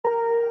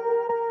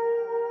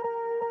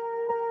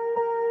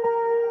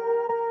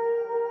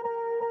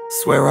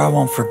Swear I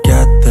won't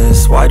forget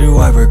this, why do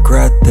I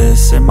regret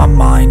this? In my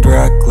mind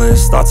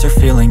reckless, thoughts are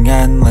feeling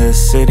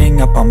endless. Sitting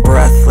up, I'm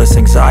breathless,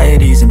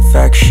 anxiety's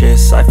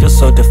infectious. I feel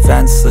so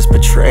defenseless,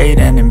 betrayed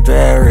and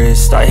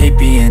embarrassed. I hate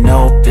being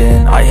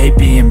open, I hate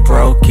being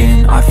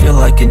broken. I feel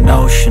like an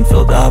ocean,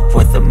 filled up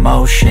with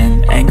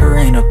emotion. Anger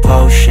ain't a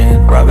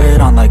potion, rub it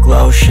on like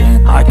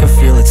lotion. I can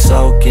feel it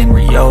soaking,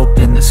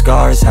 reopen, the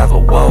scars have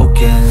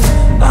awoken.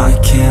 I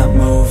can't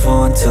move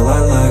on till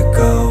I let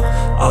go.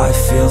 I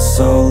feel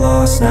so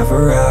lost,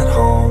 never at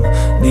home.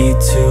 Need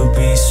to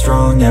be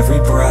strong, every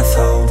breath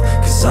hold.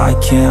 Cause I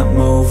can't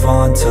move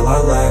on till I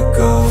let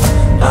go.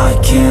 I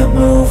can't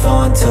move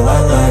on till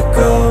I let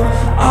go.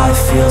 I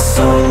feel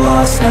so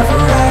lost, never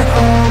at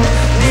home.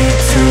 Need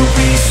to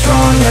be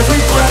strong,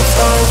 every breath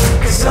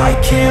hold. Cause I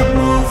can't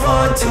move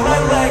on till I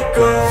let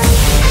go.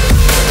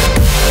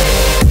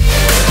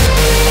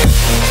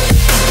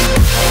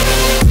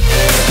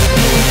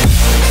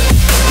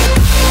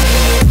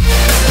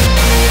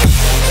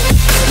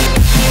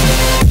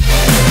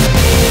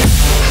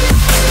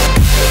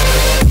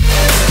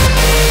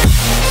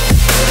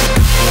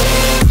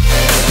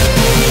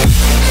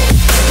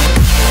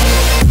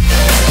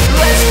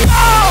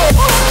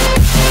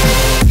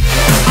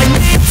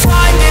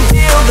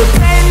 The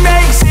pain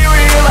makes it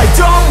real, I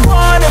don't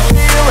wanna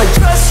feel, I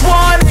just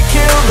wanna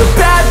kill the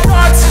bad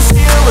thoughts and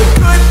steal a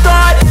good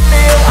thought and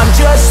feel. I'm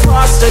just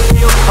lost, I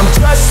feel, I'm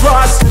just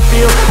lost, I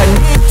feel. I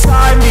need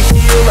time to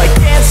heal, I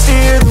can't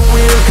steer the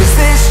wheel. Cause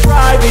this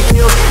drive it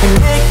kills,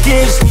 and it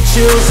gives me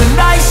chills. A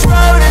nice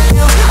road it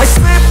feels, I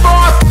slip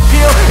off the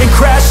peel and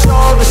crash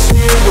all the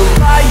steel. Will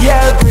I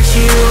ever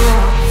heal?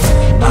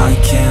 I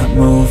can't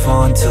move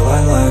on till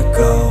I let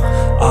go.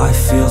 I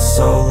feel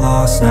so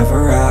lost,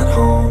 never at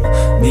home.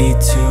 Need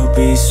to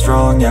be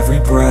strong, every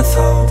breath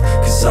hold.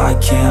 Cause I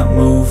can't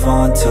move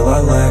on till I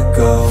let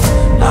go.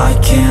 I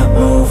can't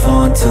move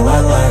on till I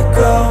let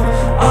go.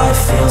 I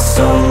feel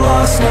so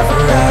lost, never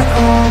at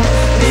home.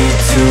 Need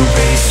to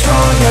be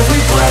strong,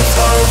 every breath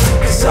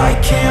hold. Cause I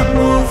can't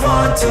move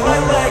on till I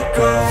let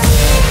go.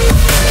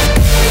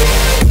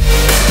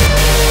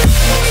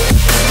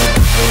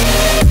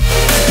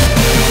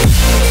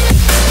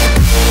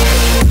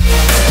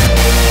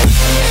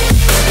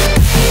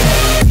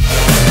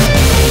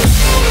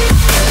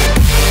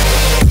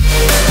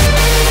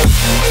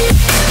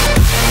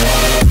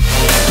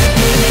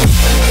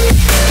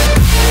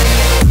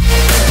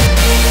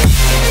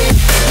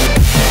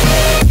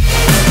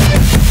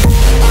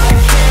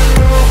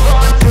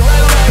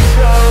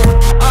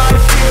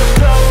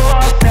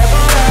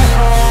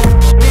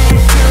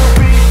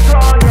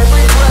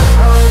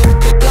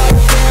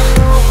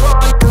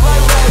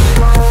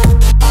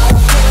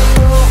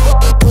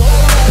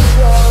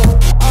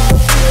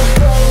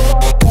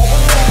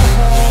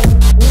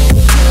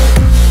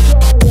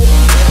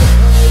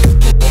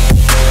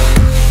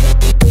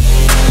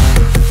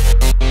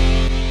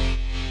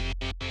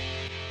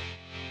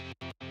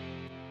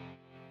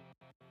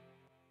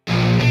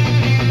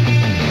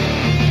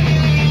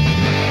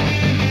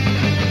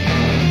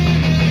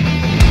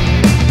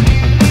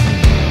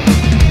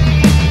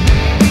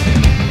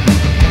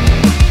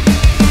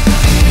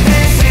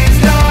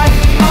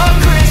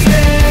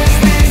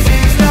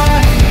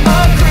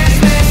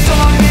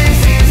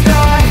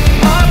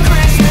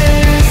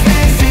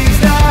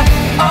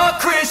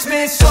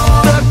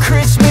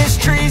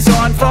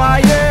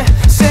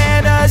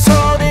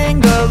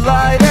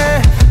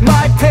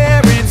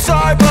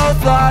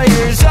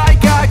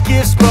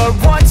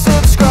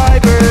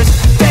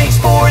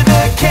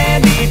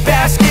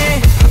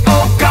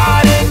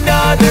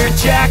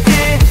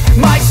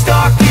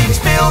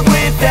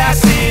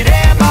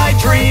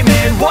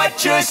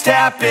 Just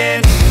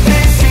happened.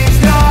 This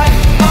is not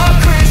a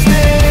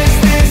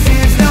Christmas. This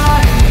is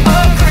not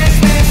a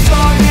Christmas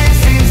song.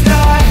 This is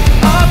not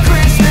a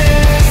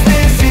Christmas.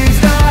 This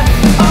is not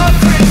a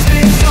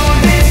Christmas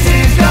song. This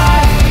is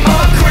not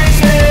a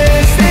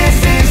Christmas. This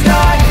is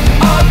not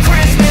a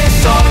Christmas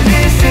song.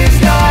 This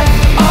is not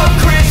a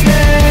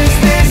Christmas.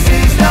 This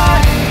is not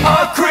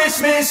a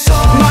Christmas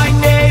song. My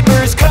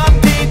neighbors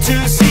compete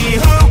to see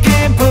who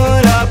can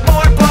put up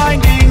more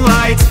blinding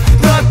lights.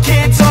 The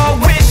kids all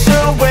wish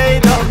away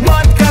the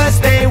month cause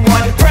they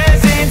want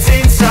presents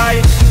in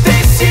sight.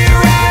 This year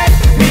had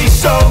me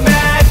so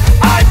mad,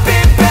 I've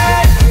been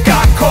bad,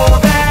 got coal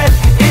that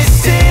is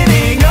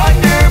sitting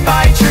under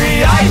my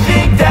tree. I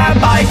think that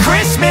my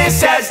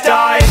Christmas has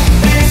died.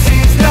 This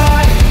is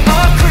not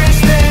a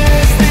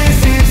Christmas. This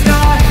is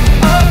not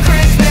a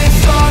Christmas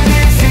song.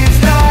 This is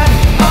not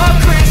a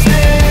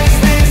Christmas.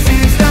 This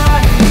is not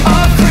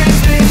a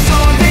Christmas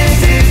song.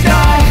 This is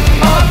not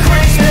a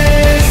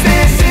Christmas.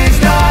 This is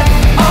not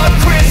a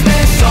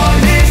Christmas song.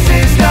 This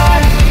is not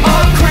a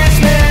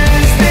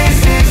Christmas. This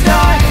is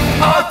not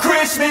a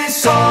Christmas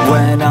song.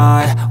 When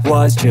I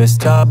was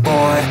just a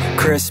boy,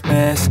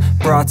 Christmas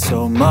brought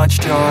so much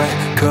joy.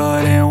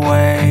 Couldn't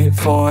wait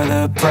for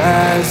the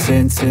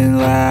presents and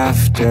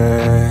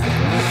laughter.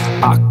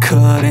 I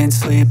couldn't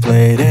sleep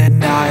late at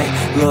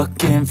night,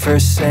 looking for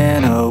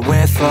Santa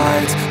with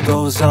lights.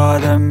 Those are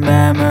the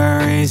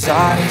memories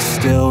I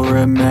still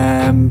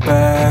remember.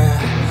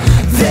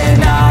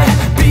 Then I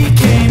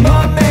became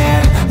a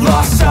man,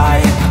 lost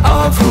sight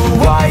of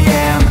who I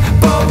am,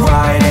 but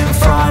right